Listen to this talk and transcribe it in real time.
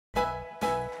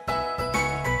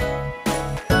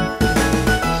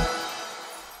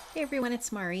Hey everyone,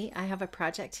 it's Mari. I have a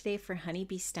project today for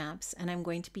honeybee stamps, and I'm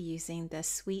going to be using the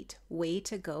Sweet Way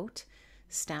to Goat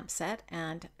stamp set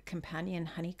and companion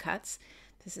honey cuts.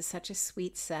 This is such a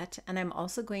sweet set, and I'm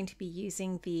also going to be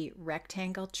using the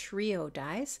rectangle trio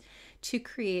dies to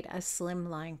create a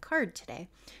slimline card today.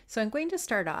 So I'm going to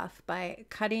start off by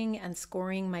cutting and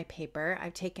scoring my paper.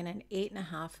 I've taken an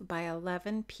 8.5 by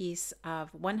 11 piece of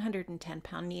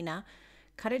 110-pound Nina,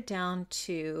 cut it down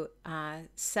to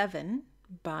 7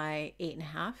 by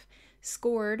 8.5,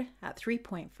 scored at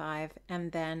 3.5,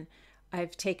 and then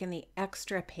I've taken the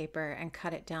extra paper and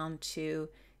cut it down to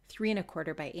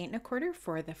 3.25 by 8.25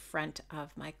 for the front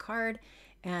of my card.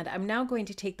 And I'm now going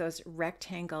to take those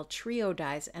rectangle trio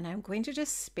dies and I'm going to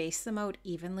just space them out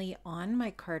evenly on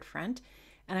my card front,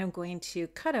 and I'm going to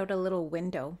cut out a little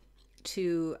window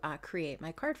to create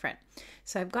my card front.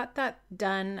 So I've got that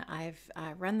done. I've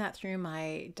run that through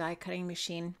my die cutting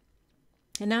machine.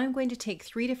 And now I'm going to take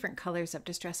 3 different colors of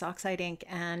Distress Oxide ink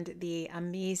and the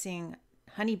amazing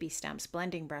Honeybee Stamps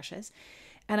blending brushes,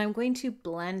 and I'm going to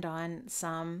blend on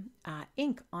some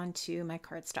ink onto my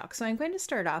cardstock. So I'm going to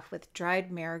start off with dried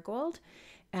marigold,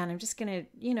 and I'm just going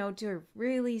to, do a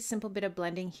really simple bit of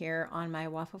blending here on my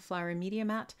waffle flower media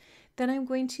mat. Then I'm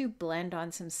going to blend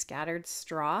on some scattered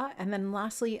straw, and then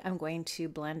lastly I'm going to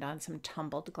blend on some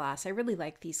tumbled glass. I really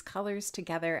like these colors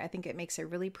together. I think it makes a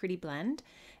really pretty blend,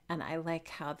 and I like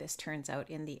how this turns out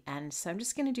in the end. So I'm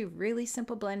just going to do really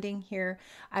simple blending here.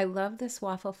 I love this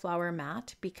waffle flower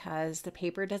mat because the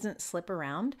paper doesn't slip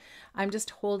around. I'm just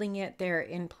holding it there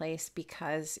in place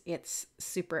because it's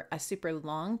a super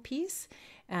long piece,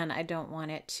 and I don't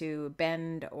want it to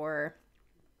bend or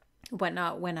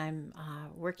whatnot when I'm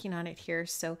working on it here.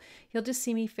 So you'll just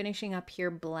see me finishing up here,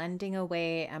 blending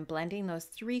away and blending those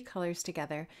 3 colors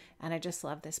together. And I just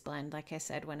love this blend. Like I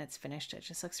said, when it's finished, it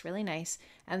just looks really nice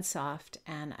and soft.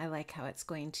 And I like how it's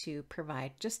going to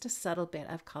provide just a subtle bit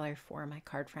of color for my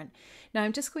card front. Now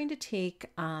I'm just going to take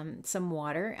some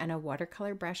water and a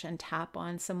watercolor brush and tap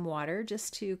on some water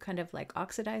just to kind of like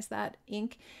oxidize that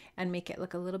ink and make it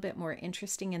look a little bit more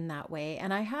interesting in that way.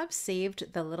 And I have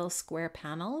saved the little square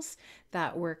panels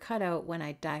that were cut out when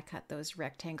I die cut those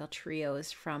rectangle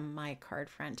trios from my card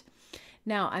front.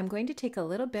 Now I'm going to take a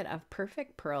little bit of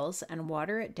Perfect Pearls and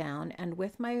water it down, and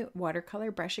with my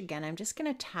watercolor brush again, I'm just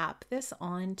going to tap this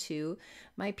onto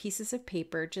my pieces of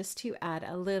paper just to add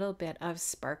a little bit of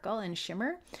sparkle and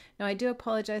shimmer. Now I do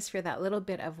apologize for that little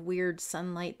bit of weird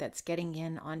sunlight that's getting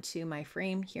in onto my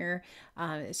frame here.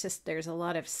 It's just there's a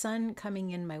lot of sun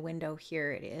coming in my window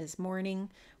here. It is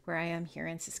morning where I am here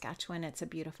in Saskatchewan. It's a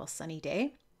beautiful sunny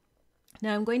day.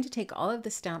 Now I'm going to take all of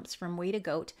the stamps from Way to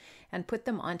Goat and put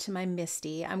them onto my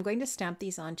Misty. I'm going to stamp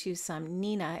these onto some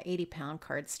Nina 80-pound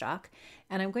cardstock,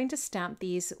 and I'm going to stamp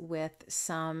these with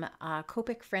some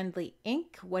Copic friendly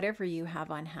ink. Whatever you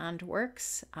have on hand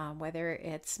works, whether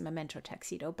it's Memento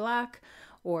Tuxedo Black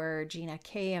or Gina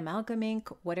K amalgam ink,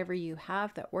 whatever you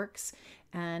have that works.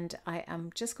 And I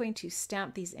am just going to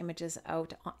stamp these images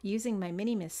out using my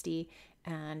mini Misty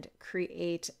and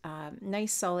create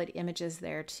nice solid images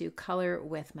there to color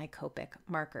with my Copic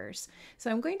markers. So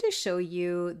I'm going to show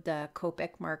you the Copic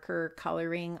marker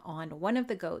coloring on one of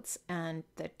the goats and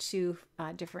the 2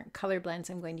 different color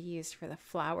blends I'm going to use for the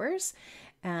flowers.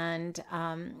 And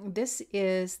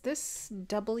this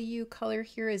W color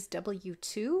here is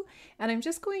W2, and I'm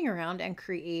just going around and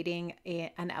creating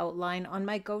an outline on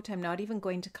my goat. I'm not even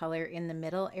going to color in the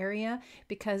middle area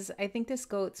because I think this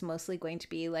goat's mostly going to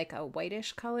be like a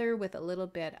whitish color with a little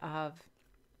bit of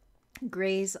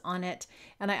grays on it.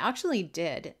 And I actually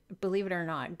did, believe it or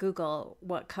not, Google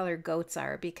what color goats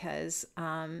are because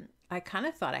I kind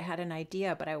of thought I had an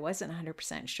idea, but I wasn't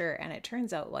 100% sure. And it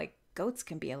turns out like goats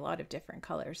can be a lot of different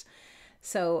colors.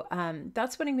 So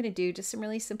that's what I'm going to do, just some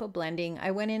really simple blending.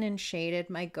 I went in and shaded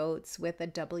my goats with a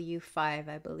W5,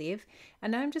 I believe.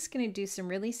 And now I'm just going to do some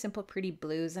really simple pretty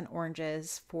blues and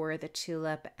oranges for the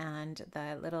tulip and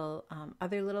the little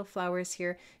other little flowers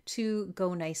here to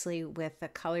go nicely with the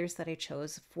colors that I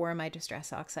chose for my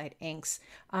Distress Oxide inks.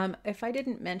 If I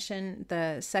didn't mention,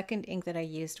 the second ink that I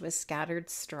used was Scattered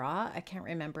Straw. I can't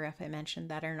remember if I mentioned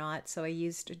that or not. So I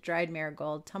used dried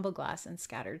marigold, tumble glass, and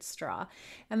Scattered Straw.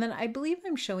 And then I believe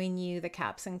I'm showing you the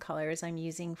caps and colors I'm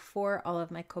using for all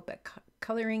of my Copic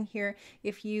coloring here.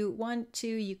 If you want to,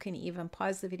 you can even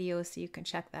pause the video so you can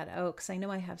check that out because I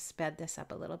know I have sped this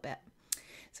up a little bit.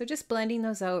 So just blending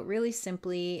those out really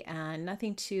simply and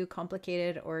nothing too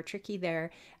complicated or tricky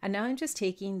there. And now I'm just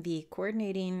taking the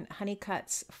coordinating honey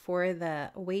cuts for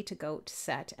the Way to Goat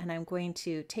set, and I'm going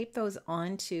to tape those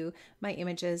onto my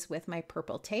images with my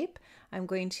purple tape. I'm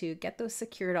going to get those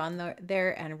secured on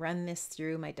there and run this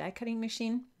through my die cutting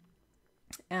machine.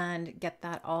 and get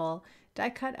that all die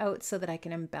cut out so that I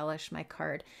can embellish my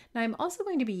card. Now I'm also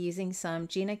going to be using some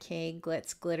Gina K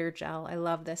Glitz Glitter Gel. I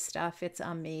love this stuff. It's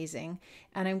amazing.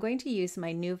 And I'm going to use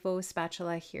my Nouveau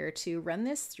spatula here to run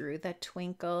this through the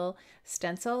Twinkle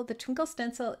stencil. The Twinkle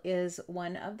stencil is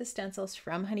one of the stencils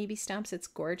from Honeybee Stamps. It's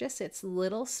gorgeous. It's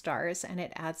little stars and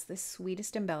it adds the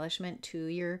sweetest embellishment to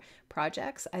your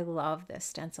projects. I love this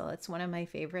stencil. It's one of my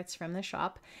favorites from the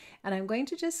shop. And I'm going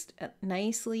to just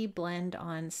nicely blend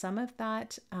on some of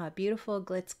that beautiful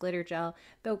Glitz Glitter Gel.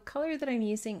 The color that I'm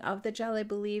using of the gel, I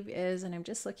believe is, and I'm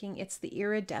just looking, it's the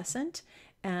iridescent.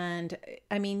 And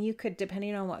I mean, you could,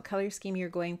 depending on what color scheme you're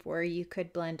going for, you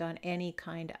could blend on any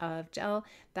kind of gel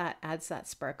that adds that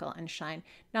sparkle and shine.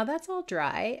 Now that's all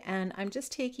dry, and I'm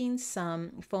just taking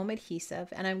some foam adhesive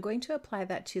and I'm going to apply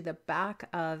that to the back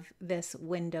of this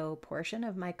window portion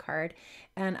of my card.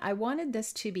 And I wanted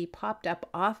this to be popped up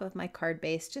off of my card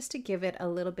base just to give it a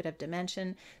little bit of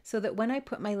dimension so that when I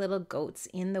put my little goats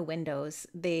in the windows,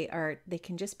 they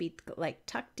can just be like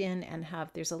tucked in and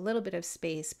there's a little bit of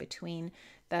space between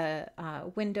the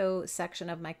window section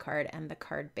of my card and the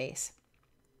card base.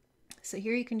 So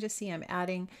here you can just see I'm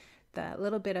adding the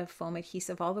little bit of foam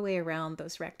adhesive all the way around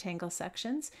those rectangle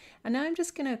sections. And now I'm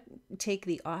just going to take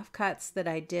the offcuts that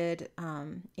I did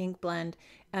ink blend,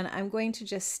 and I'm going to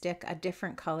just stick a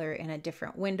different color in a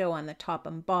different window on the top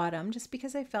and bottom, just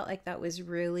because I felt like that was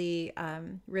really,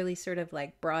 really sort of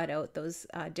like brought out those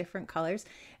different colors.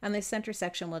 And the center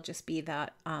section will just be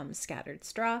that scattered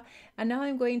straw. And now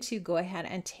I'm going to go ahead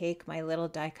and take my little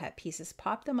die cut pieces,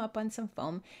 pop them up on some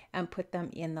foam and put them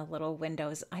in the little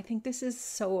windows. I think this is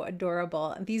so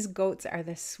adorable. These goats are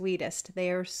the sweetest.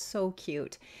 They are so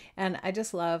cute. And I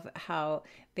just love how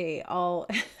they all,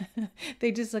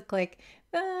 they just look like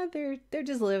they're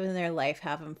just living their life,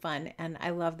 having fun. And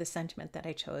I love the sentiment that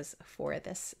I chose for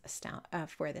this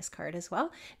card as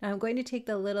well. Now I'm going to take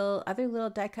the other little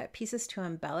die cut pieces to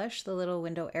embellish the little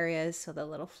window areas. So the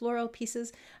little floral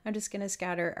pieces, I'm just going to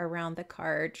scatter around the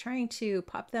card, trying to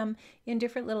pop them in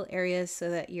different little areas so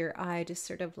that your eye just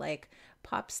sort of like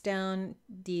pops down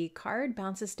the card,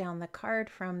 bounces down the card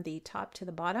from the top to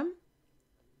the bottom.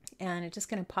 And I'm just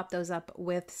going to pop those up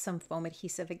with some foam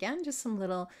adhesive again, just some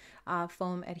little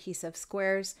foam adhesive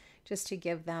squares, just to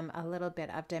give them a little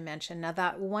bit of dimension. Now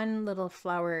that one little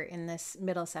flower in this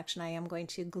middle section I am going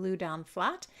to glue down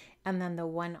flat, and then the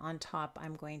one on top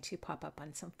I'm going to pop up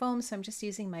on some foam. So I'm just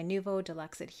using my Nouveau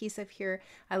Deluxe adhesive here.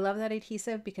 I love that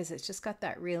adhesive because it's just got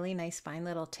that really nice fine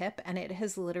little tip, and it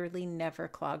has literally never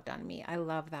clogged on me. I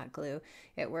love that glue.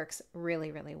 It works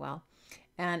really, really well.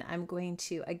 And I'm going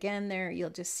to, again there,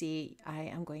 you'll just see I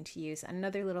am going to use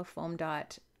another little foam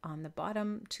dot on the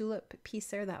bottom tulip piece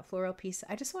there, that floral piece.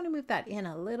 I just want to move that in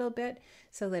a little bit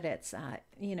so that it's,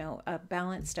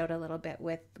 balanced out a little bit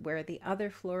with where the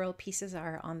other floral pieces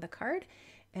are on the card.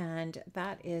 And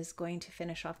that is going to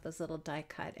finish off those little die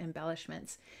cut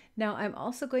embellishments. Now I'm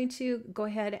also going to go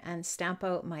ahead and stamp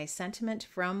out my sentiment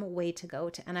from Way to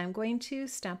Goat, and I'm going to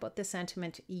stamp out the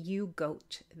sentiment, "You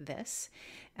goat this."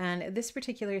 And this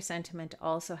particular sentiment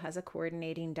also has a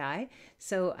coordinating die.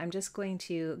 So I'm just going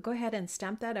to go ahead and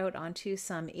stamp that out onto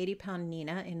some 80-pound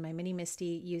Neenah in my Mini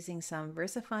Misty using some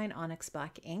VersaFine Onyx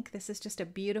Black ink. This is just a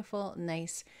beautiful,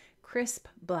 nice, crisp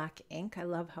black ink. I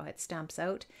love how it stamps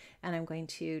out. And I'm going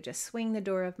to just swing the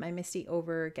door of my Misty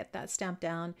over, get that stamped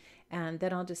down, and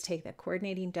then I'll just take the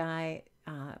coordinating die,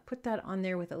 put that on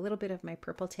there with a little bit of my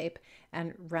purple tape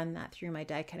and run that through my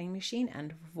die cutting machine,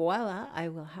 and voila, I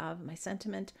will have my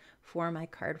sentiment for my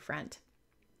card front.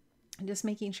 I'm just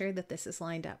making sure that this is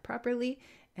lined up properly,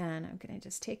 and I'm going to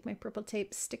just take my purple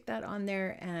tape, stick that on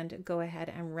there, and go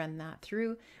ahead and run that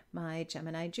through my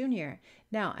Gemini Junior.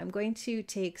 Now I'm going to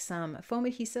take some foam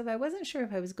adhesive. I wasn't sure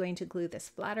if I was going to glue this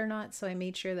flat or not, so I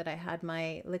made sure that I had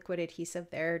my liquid adhesive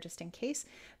there just in case,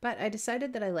 but I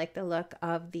decided that I like the look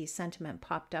of the sentiment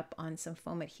popped up on some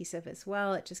foam adhesive as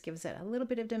well. It just gives it a little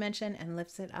bit of dimension and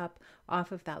lifts it up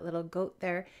off of that little goat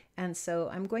there. And so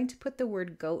I'm going to put the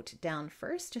word goat down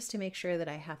first just to make sure that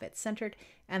I have it centered,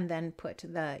 and then put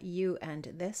the "you"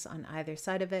 and "this" on either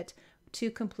side of it to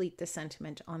complete the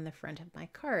sentiment on the front of my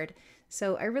card.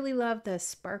 So I really love the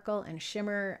sparkle and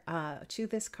shimmer to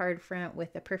this card front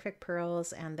with the perfect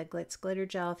pearls and the glitz glitter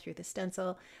gel through the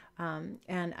stencil.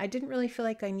 And I didn't really feel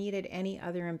like I needed any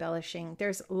other embellishing.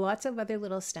 There's lots of other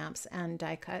little stamps and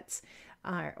die cuts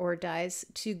or dies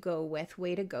to go with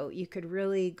Way to Go. You could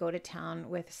really go to town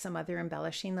with some other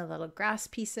embellishing, the little grass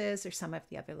pieces or some of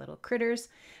the other little critters.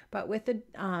 but with the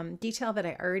detail that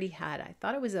I already had, I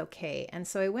thought it was okay. And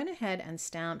so I went ahead and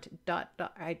stamped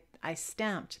I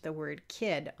stamped the word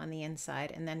kid on the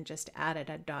inside and then just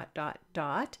added a dot, dot,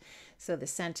 dot. So the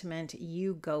sentiment,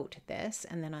 you goat this,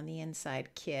 and then on the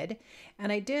inside, kid.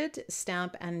 And I did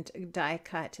stamp and die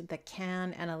cut the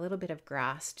can and a little bit of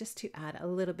grass just to add a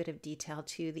little bit of detail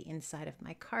to the inside of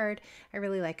my card. I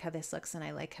really like how this looks and I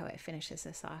like how it finishes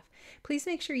this off. Please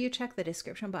make sure you check the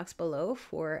description box below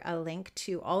for a link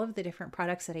to all of the different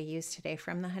products that I used today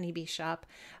from the Honeybee shop.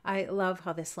 I love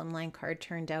how the Slimline card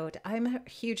turned out. I'm a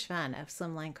huge fan of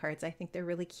Slimline cards. I think they're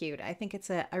really cute. I think it's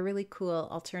a really cool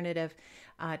alternative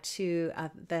to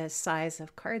the size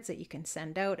of cards that you can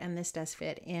send out, and this does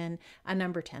fit in a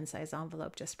number 10 size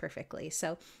envelope just perfectly.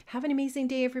 So have an amazing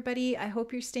day, everybody. I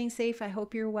hope you're staying safe. I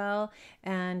hope you're well,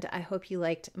 and I hope you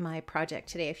liked my project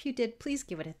today. If you did, please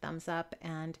give it a thumbs up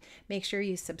and make sure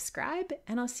you subscribe,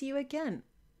 and I'll see you again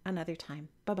another time.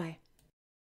 Bye-bye.